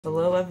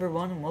Hello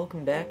everyone and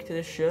welcome back to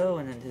the show,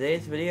 and in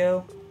today's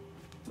video,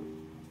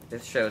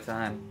 it's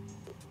showtime.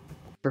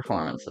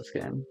 Performance this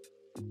game.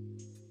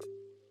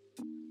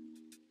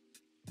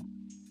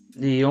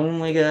 The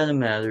only guy that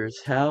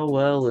matters, how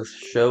well is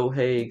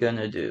Shohei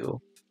gonna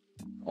do?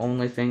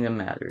 Only thing that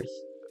matters.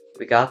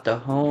 We got the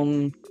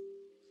home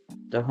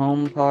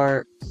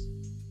part.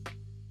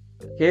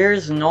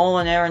 Here's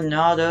Nolan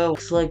Arenado.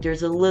 Looks like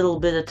there's a little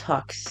bit of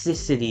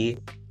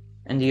toxicity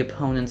in the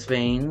opponent's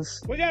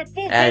veins.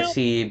 As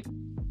he,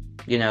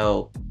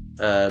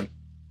 that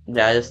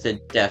is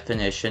the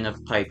definition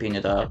of piping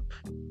it up.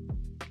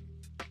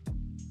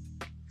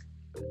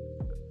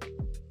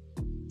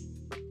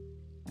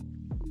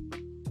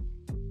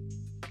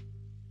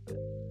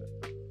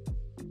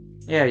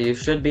 Yeah, you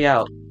should be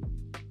out.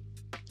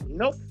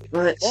 Nope.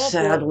 But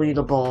sadly,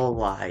 the ball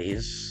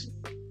lies.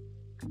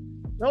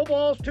 No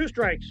balls, 2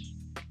 strikes.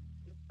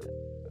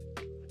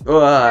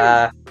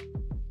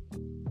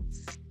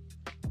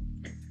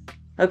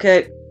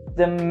 Okay,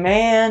 the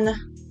man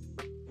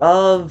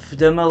of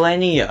the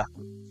millennia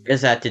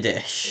is at the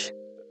dish.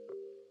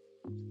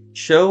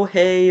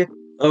 Shohei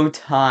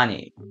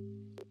Ohtani.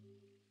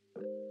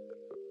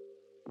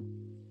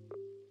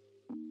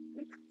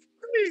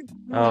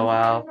 Oh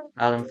wow,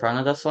 out in front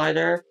of the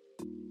slider.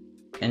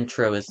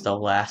 Intro is the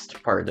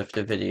last part of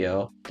the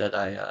video that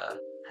I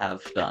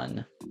have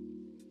done.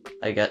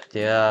 I get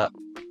the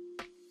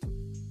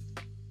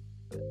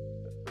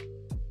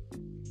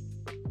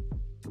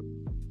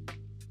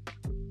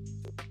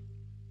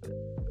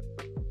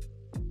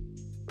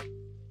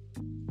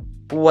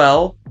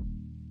Well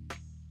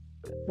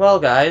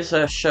guys,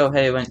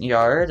 Shohei went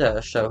yard,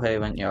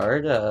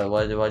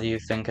 what do you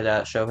think of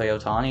that Shohei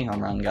Ohtani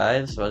home run,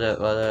 guys?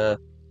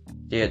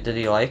 Did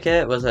he like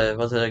it? Was it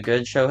a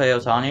good Shohei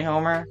Ohtani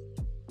homer?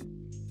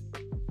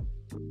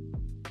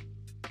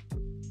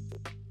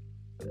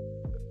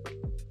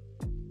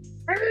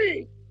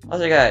 Hey!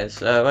 Okay guys,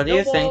 what do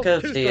you think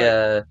of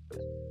the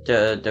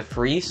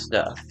free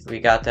stuff? We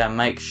got that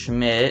Mike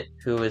Schmidt,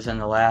 who was in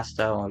the last,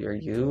 oh, are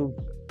you?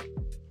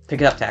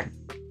 Pick it up, tag.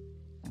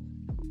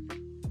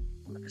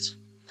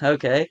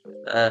 Okay,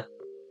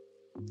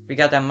 we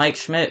got that Mike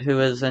Schmidt who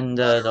was in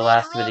the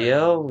last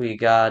video. We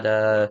got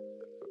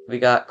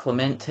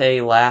Clemente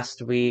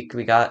last week.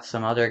 We got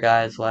some other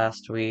guys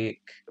last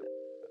week.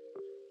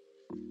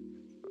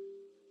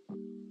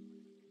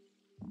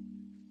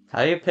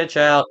 How do you pitch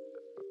out?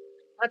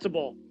 That's a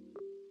ball.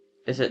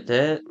 Is it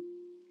this?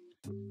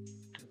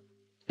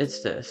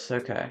 It's this,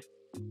 okay.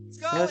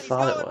 I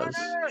thought it was.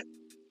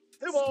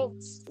 2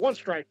 balls, 1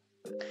 strike.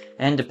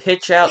 And to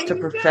pitch out to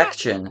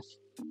perfection.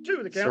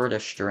 2 the count. Sort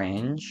of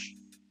strange.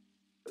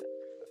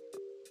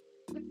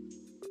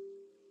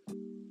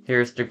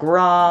 Here's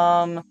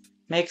DeGrom.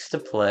 Makes the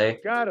play.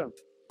 Got him.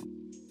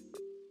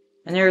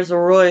 And here's a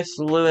Royce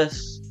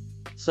Lewis.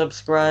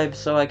 Subscribe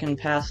so I can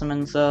pass him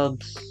in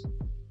subs.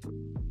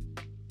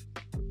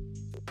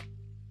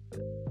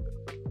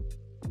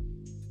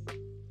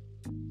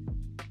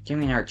 Give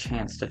me our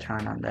chance to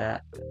turn on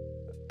that.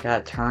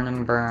 Gotta turn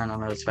and burn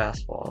on those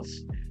fastballs.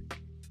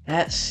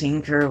 That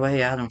sinker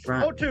way out in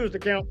front. 0-2 is the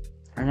count.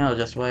 Or no,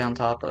 just way on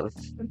top of.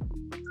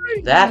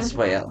 That's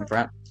way out in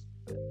front.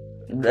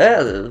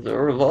 That is the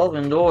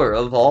revolving door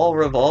of all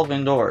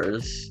revolving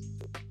doors.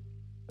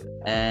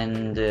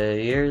 And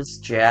here's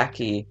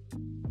Jackie.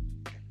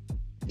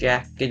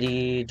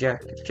 Jackety,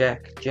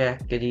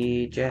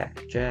 jackety,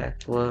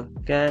 jack.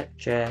 Look at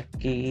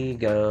Jackie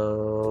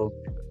go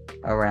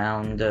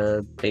around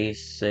the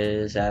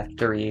bases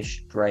after he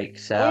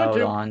strikes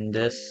out on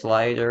this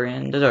slider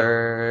in the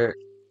dirt.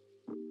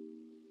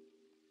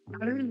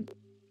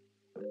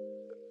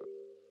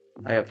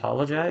 I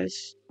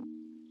apologize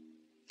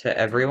to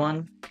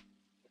everyone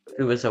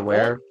who is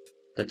aware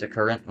that the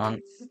current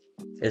month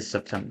is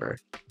September.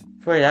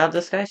 Wait, how'd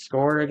this guy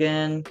score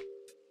again?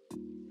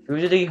 Who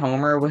did he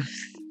homer with?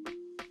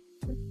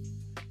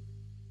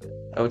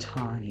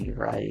 Ohtani,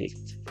 right.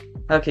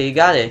 Okay, you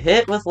got a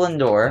hit with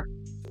Lindor.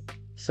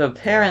 So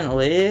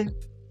apparently,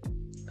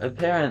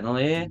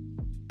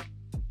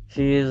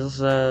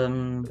 he's,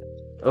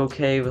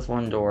 okay with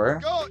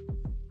Lindor.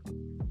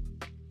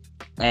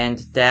 And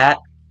that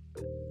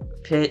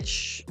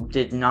pitch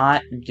did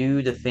not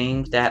do the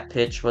thing that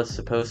pitch was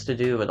supposed to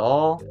do at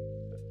all.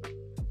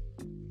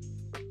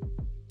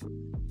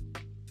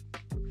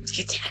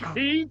 Get down.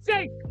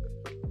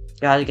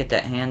 Gotta get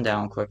that hand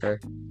down quicker.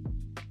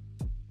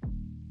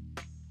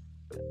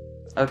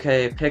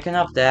 Okay, picking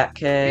up that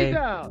K.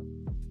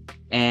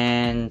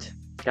 And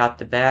got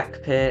the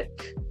back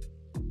pick.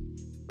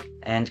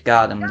 And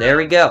got him. There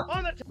we go.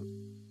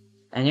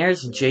 And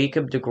here's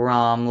Jacob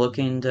DeGrom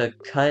looking to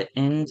cut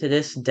into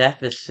this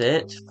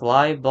deficit.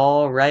 Fly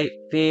ball right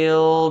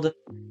field.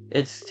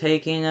 It's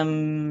taking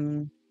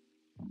him.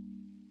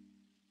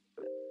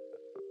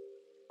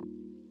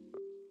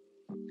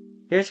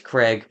 Here's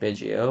Craig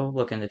Biggio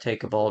looking to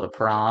take a ball to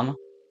prom.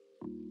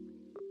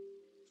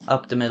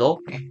 Up the middle.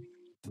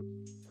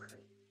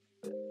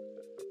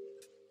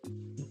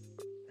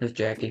 Here's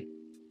Jackie.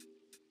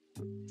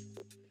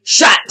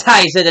 Shot!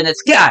 ties it, and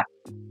it's gone!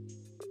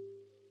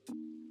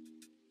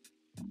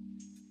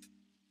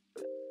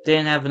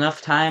 Didn't have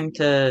enough time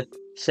to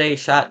say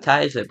shot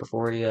ties it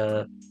before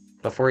you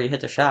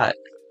hit the shot.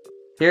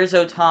 Here's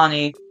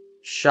Ohtani.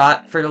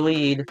 Shot for the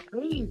lead.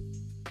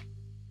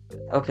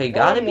 Okay,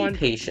 gotta be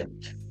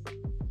patient.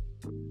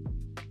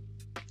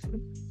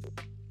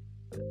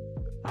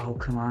 Oh,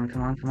 come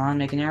on,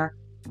 make an error.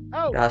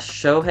 Oh. Gosh,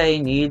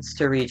 Shohei needs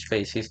to reach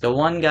base. He's the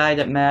one guy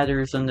that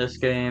matters in this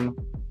game.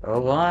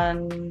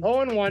 0-1.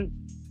 0-1.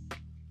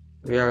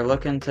 We are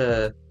looking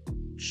to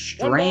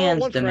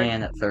strand the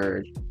man at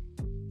third.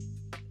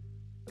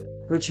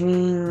 Which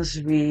means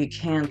we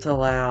can't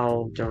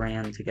allow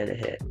Duran to get a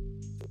hit.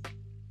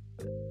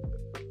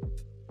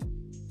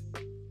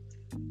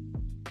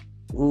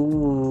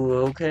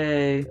 Ooh,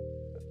 okay.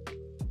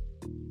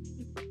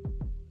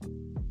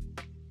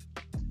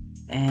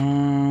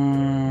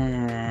 And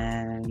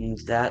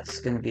that's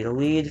going to be the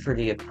lead for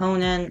the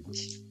opponent.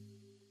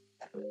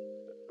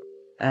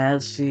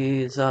 As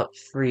he's up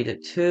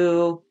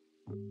 3-2.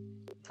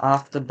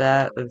 Off the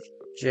bat of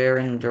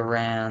Jarren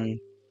Duran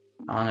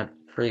on a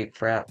pretty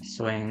crap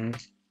swing.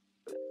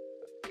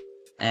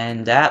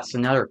 And that's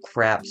another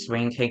crap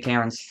swing. Hank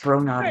Aaron's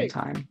thrown out in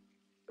time.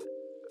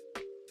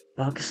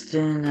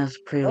 Buxton has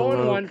pretty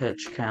low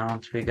pitch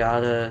count. We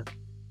gotta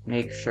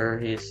make sure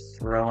he's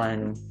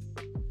throwing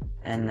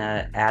an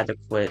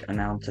adequate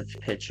amount of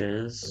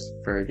pitches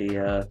for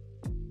the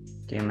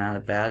amount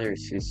of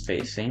batters he's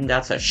facing.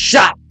 That's a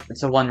shot!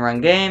 It's a one-run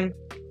game.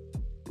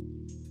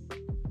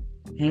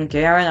 Hank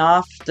Aaron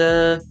off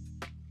the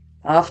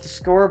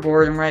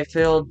scoreboard in right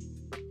field.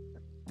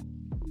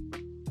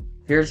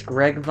 Here's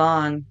Greg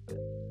Vaughn.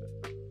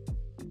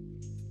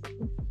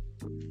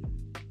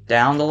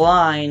 Down the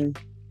line.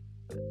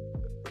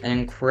 An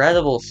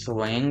incredible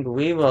swing.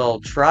 We will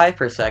try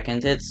for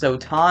second. It's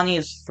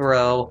Ohtani's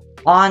throw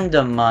on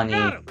the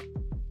money.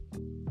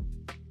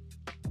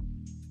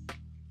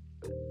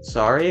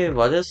 Sorry,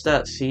 what is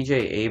that CJ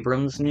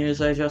Abrams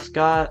news I just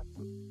got?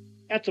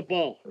 That's a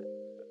ball.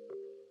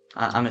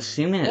 I'm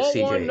assuming it's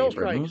CJ no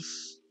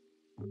Abrams.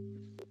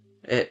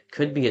 It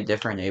could be a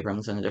different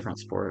Abrams in a different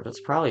sport.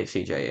 It's probably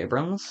CJ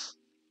Abrams.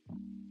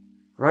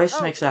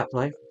 Rice makes that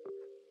play.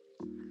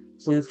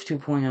 Sleuth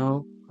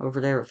 2.0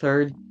 over there at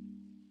third.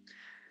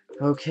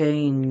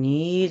 Okay,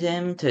 need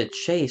him to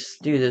chase.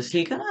 Dude, is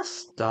he gonna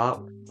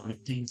stop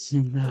bunting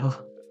soon, though?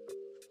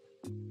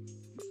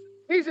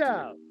 He's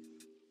out.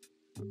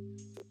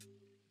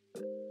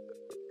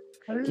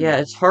 Yeah,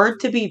 it's hard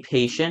to be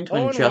patient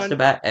when 0-1. just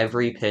about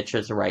every pitch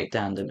is right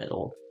down the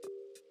middle.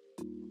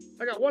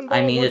 I got one ball,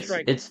 I mean, one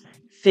strike. it's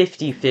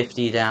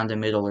 50-50 down the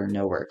middle or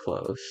nowhere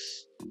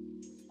close.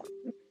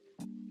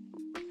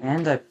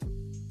 And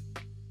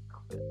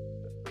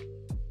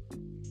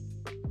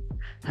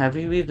have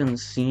you even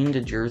seen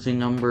the jersey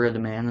number of the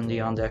man in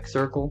the on-deck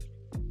circle?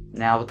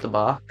 Now with the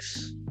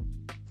box?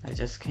 I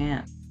just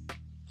can't.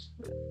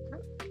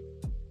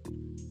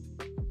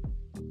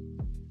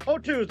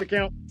 0-2 is the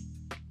count.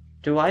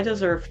 Do I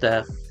deserve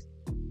death?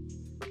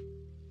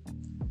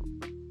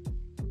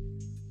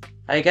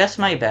 I guess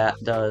my bat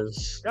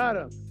does. Got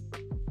him.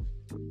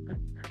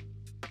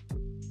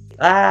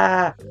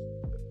 Ah!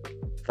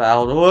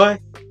 Fouled away.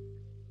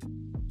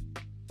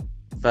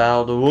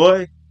 Fouled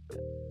away.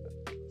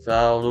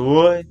 Fouled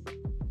away.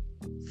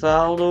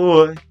 Fouled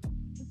away.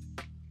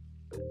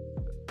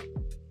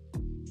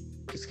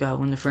 Just gotta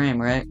win the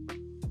frame, right?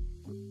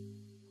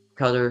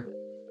 Cutter.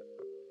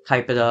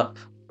 Hype it up.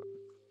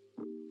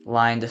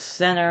 Line to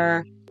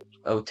center.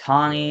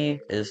 Ohtani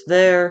is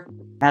there.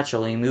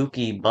 Actually,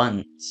 Mookie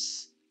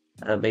bunts.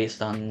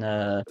 Based on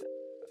the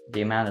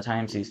amount of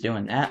times he's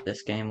doing that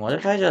this game. What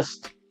if I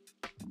just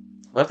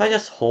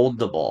hold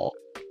the ball?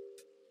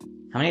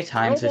 How many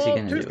times is he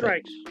gonna do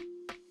strikes. it?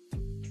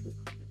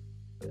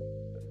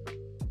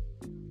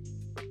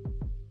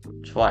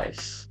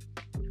 Twice.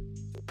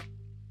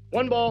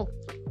 1 ball,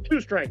 2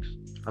 strikes.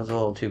 I was a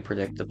little too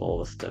predictable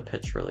with the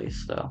pitch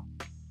release, though.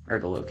 Or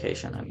the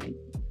location, I mean.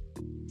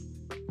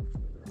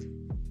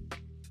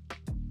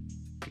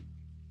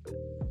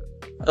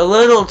 A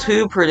little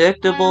too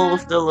predictable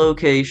with the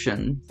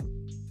location.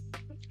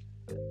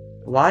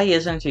 Why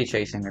isn't he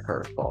chasing the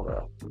curveball,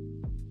 though?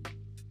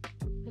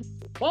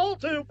 Ball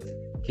 2.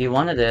 He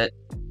wanted it.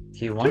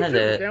 He wanted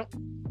it.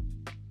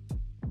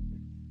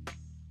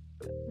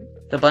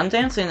 The bunt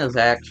dancing is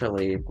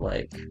actually,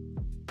 like,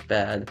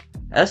 bad.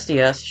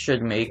 SDS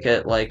should make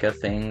it, like, a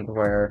thing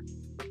where,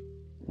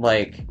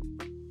 like,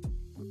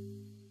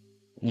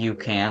 you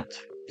can't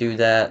do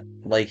that.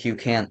 Like, you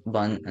can't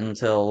bunt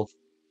until...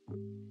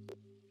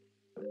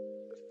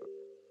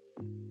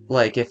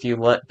 Like, if you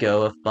let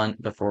go of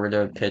bunt before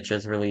the pitch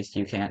is released,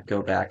 you can't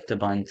go back to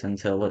bunt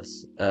until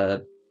it's,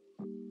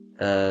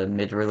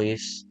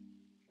 mid-release,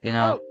 you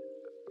know?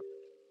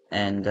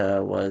 And,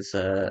 was,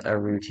 a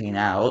routine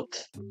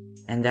out.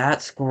 And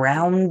that's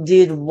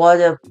grounded.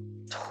 What a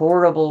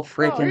horrible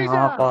freaking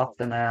hop off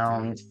the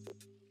mound.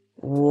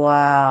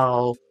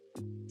 Wow.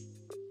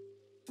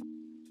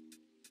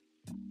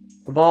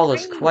 The ball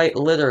is quite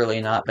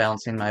literally not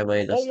bouncing my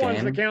way this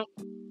 0-1's the game. count.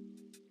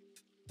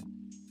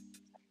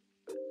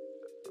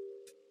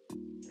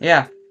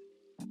 Yeah.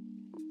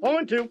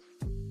 0-2.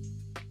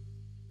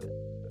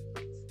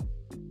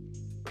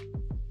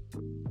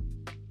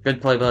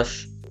 Good play,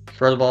 Bush.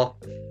 Throw the ball.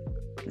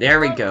 There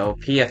we go.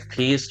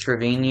 PFP's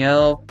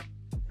Trevino.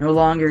 No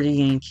longer the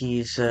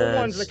Yankees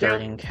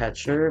starting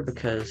catcher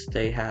because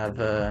they have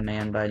a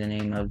man by the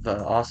name of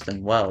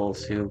Austin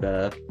Wells who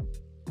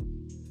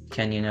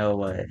can,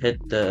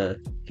 hit the...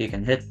 He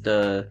can hit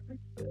the...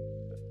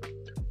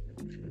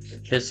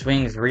 His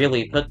swings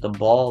really put the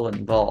ball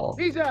in ball.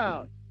 He's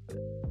out.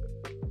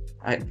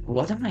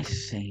 What am I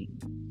saying?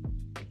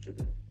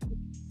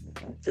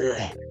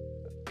 Ugh.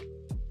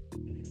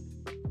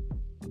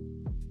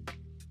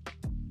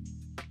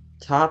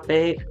 Top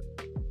 8.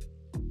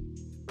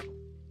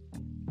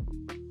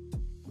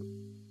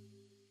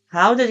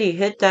 How did he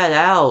hit that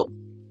out?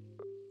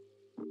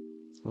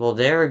 Well,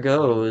 there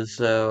goes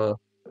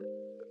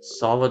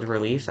solid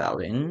relief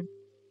outing.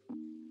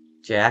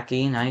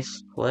 Jackie,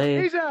 nice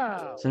play. He's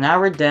out. So now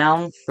we're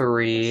down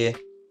 3.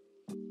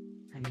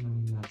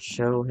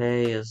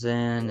 Shohei is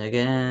in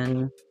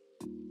again.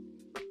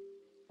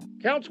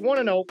 Counts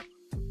 1-0.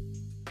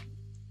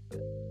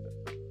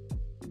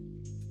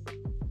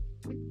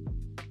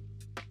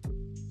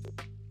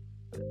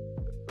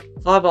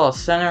 Fly ball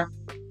center.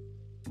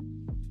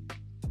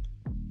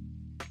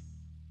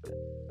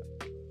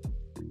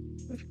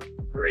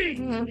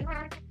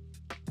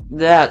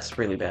 That's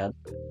really bad.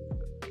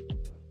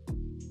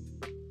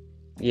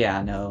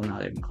 Yeah, no,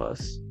 not even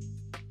close.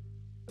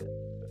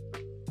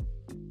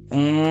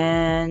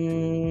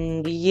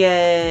 And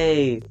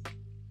yay!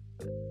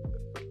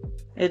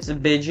 It's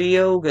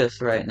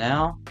Bigiogus right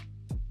now.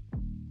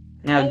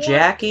 Now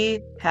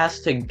Jackie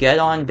has to get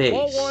on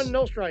base 0-1,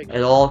 no strike.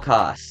 at all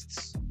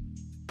costs.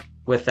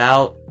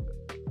 Without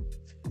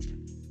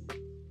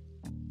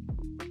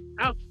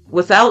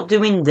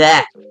doing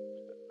that.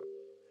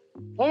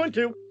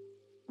 0-2.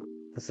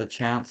 It's a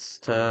chance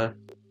to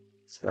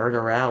start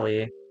a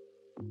rally.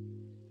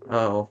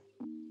 Oh.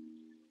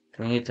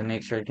 We need to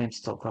make sure the game's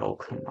still go.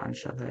 Come on,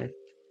 Shohei.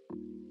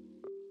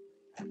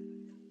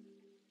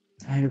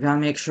 We gotta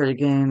make sure the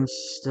game's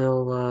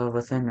still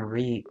within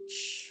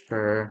reach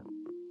for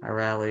a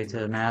rally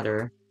to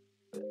matter.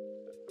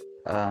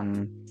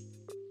 That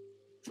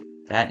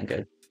ain't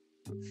good.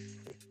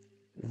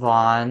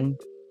 Vaughn.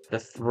 The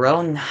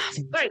throw not.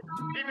 Hey,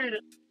 he made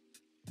it.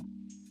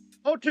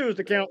 0-2 is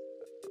the count.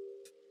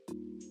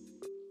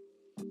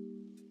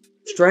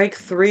 Strike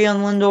 3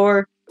 on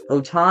Lindor.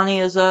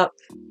 Ohtani is up.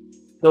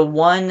 The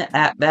one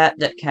at-bat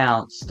that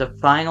counts. The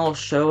final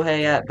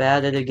Shohei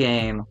at-bat of the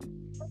game.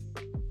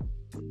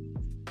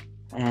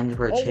 And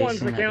we're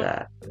chasing at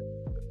that.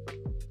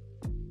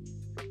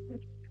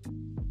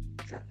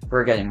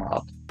 We're getting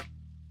robbed.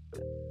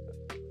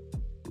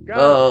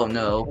 Oh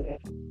no.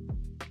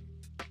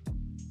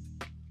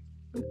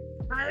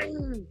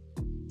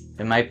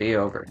 It might be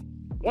over.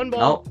 1 ball.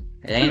 Nope,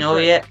 it ain't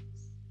over yet.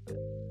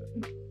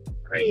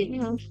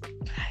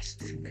 Guys,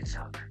 I think it's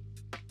over.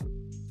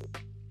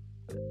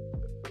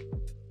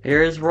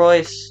 Here's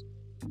Royce.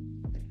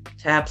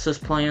 Taps is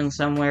playing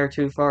somewhere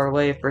too far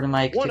away for the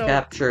mic to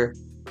capture.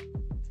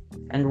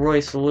 And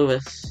Royce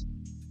Lewis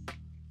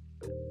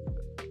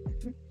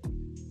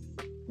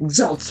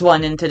jolts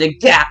one into the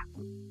gap.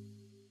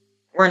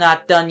 We're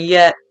not done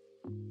yet.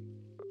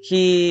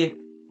 He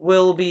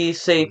will be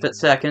safe at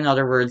second. In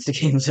other words, the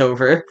game's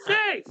over.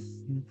 Safe.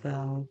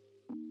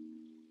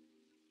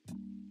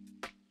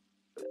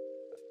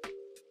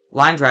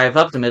 Line drive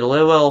up the middle.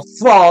 It will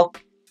fall.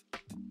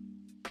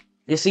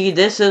 You see,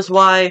 this is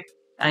why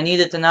I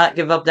needed to not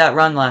give up that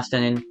run last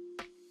inning.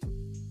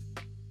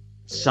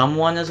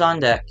 Someone is on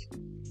deck.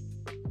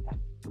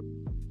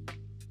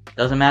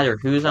 Doesn't matter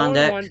who's on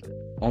deck.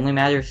 Only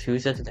matters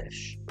who's at the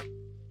dish.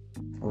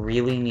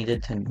 Really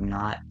needed to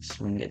not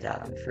swing it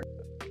out on first.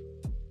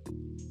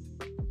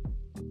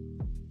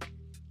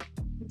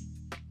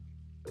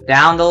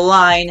 Down the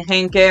line,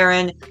 Hank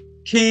Aaron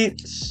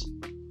keeps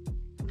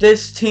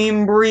this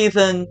team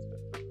breathing.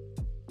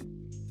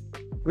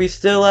 We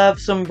still have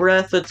some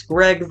breath. It's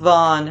Greg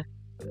Vaughn.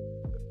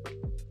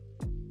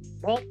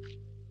 Well.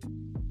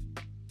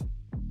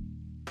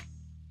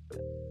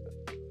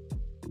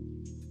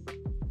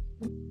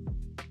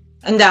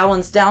 And that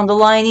one's down the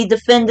line. He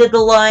defended the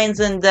lines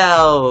and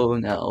oh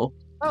no.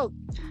 Oh.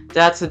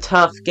 That's a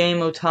tough game.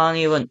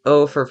 Ohtani went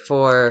 0 for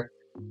 4.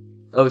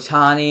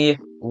 Ohtani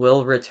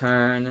will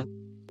return.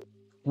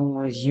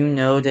 You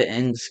know the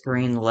end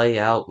screen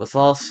layout. With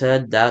all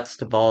said, that's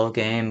the ball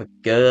game.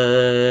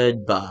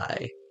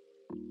 Goodbye.